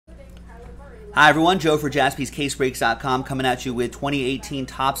Hi everyone, Joe for JaspysCaseBreaks.com coming at you with 2018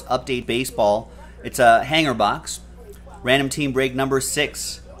 Topps Update Baseball. It's a hanger box, random team break number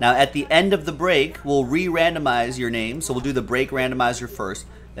 6. Now at the end of the break, we'll re-randomize your name. So we'll do the break randomizer first,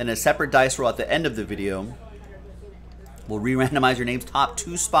 then a separate dice roll at the end of the video. We'll re-randomize your names. Top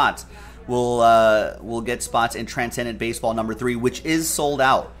 2 spots we'll get spots in Transcendent Baseball number 3, which is sold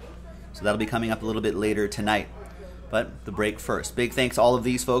out. So that'll be coming up a little bit later tonight. But the break first. Big thanks to all of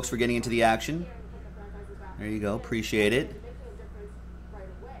these folks for getting into the action. There you go. Appreciate it.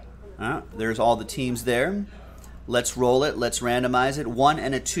 There's all the teams there. Let's roll it. Let's randomize it. 1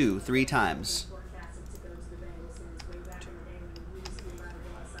 and a 2, 3 times.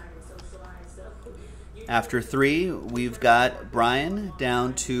 After 3, we've got Brian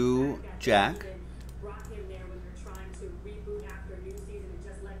down to Jack.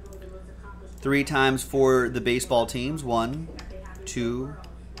 3 times for the baseball teams. 1, 2,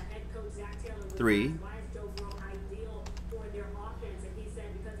 3.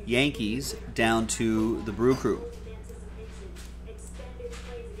 Yankees down to the Brew Crew.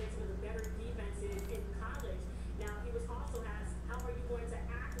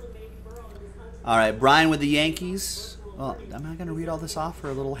 All right, Brian with the Yankees. Well, am I going to read all this off for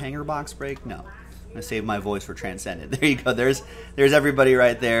a little hanger box break? No. I'm going to save my voice for Transcendent. There you go. There's everybody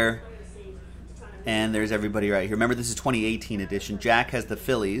right there. And there's everybody right here. Remember, this is 2018 edition. Jack has the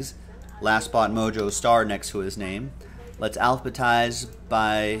Phillies. Last spot Mojo Star next to his name. Let's alphabetize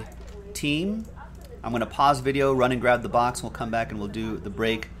by team. I'm going to pause video, run and grab the box. We'll come back and we'll do the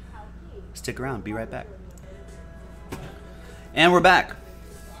break. Stick around. Be right back. And we're back.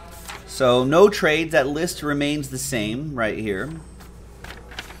 So no trades. That list remains the same right here.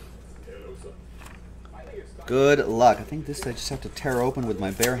 Good luck. I think this I just have to tear open with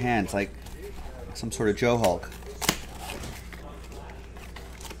my bare hands like some sort of Joe Hulk.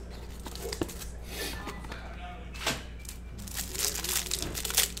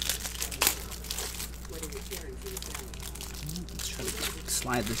 Let's try to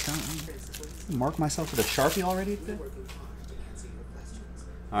slide this out. Mark myself with a Sharpie already?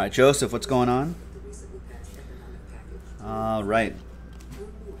 All right, Joseph, what's going on? All right.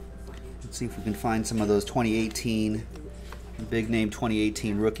 Let's see if we can find some of those 2018, big name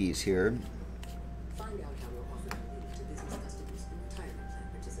 2018 rookies here.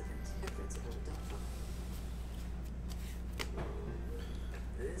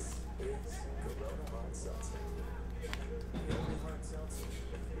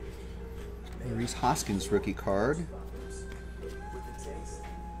 Reese Hoskins rookie card.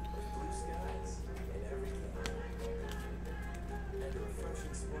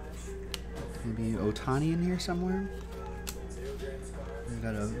 Maybe Ohtani in here somewhere. We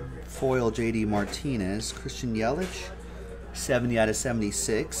got a foil JD Martinez. Christian Yelich, 70 out of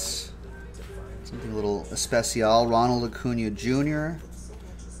 76. Something a little especial. Ronald Acuna Jr.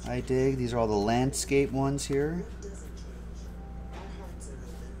 I dig. These are all the landscape ones here.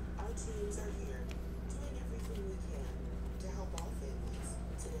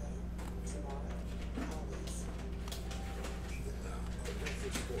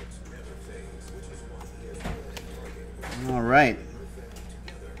 All right.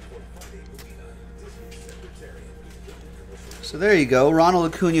 So there you go.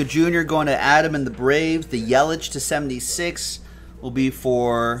 Ronald Acuna Jr. going to Adam and the Braves. The Yelich to 76 will be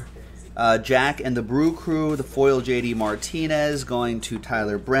for Jack and the Brew Crew. The foil JD Martinez going to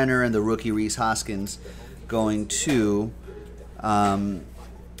Tyler Brenner, and the rookie Reese Hoskins going to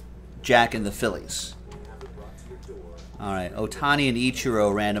Jack and the Phillies. All right, Ohtani and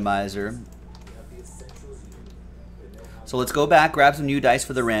Ichiro randomizer. So let's go back, grab some new dice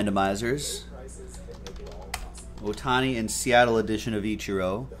for the randomizers. Ohtani and Seattle edition of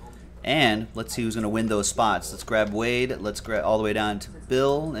Ichiro. And let's see who's going to win those spots. Let's grab Wade. Let's grab all the way down to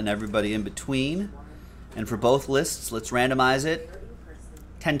Bill and everybody in between. And for both lists, let's randomize it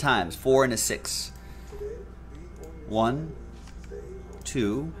 10 times. 4 and a 6. 1,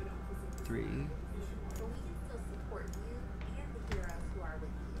 2, 3.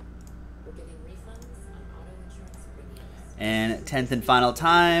 And 10th and final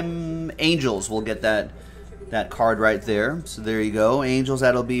time, Angels will get that card right there. So there you go. Angels,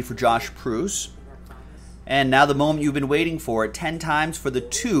 that'll be for Josh Pruce. And now the moment you've been waiting for, 10 times for the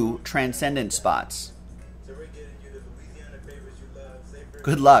 2 Transcendent spots.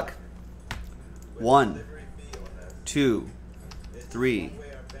 Good luck. 1, 2, 3,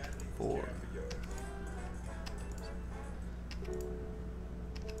 4.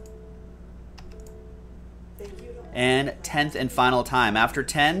 And 10th and final time. After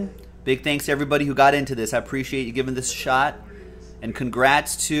 10, big thanks to everybody who got into this. I appreciate you giving this a shot. And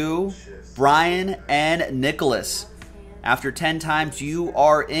congrats to Brian and Nicholas. After 10 times, you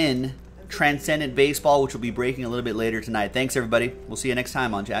are in Transcendent Baseball, which will be breaking a little bit later tonight. Thanks, everybody. We'll see you next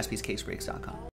time on JaspysCaseBreaks.com.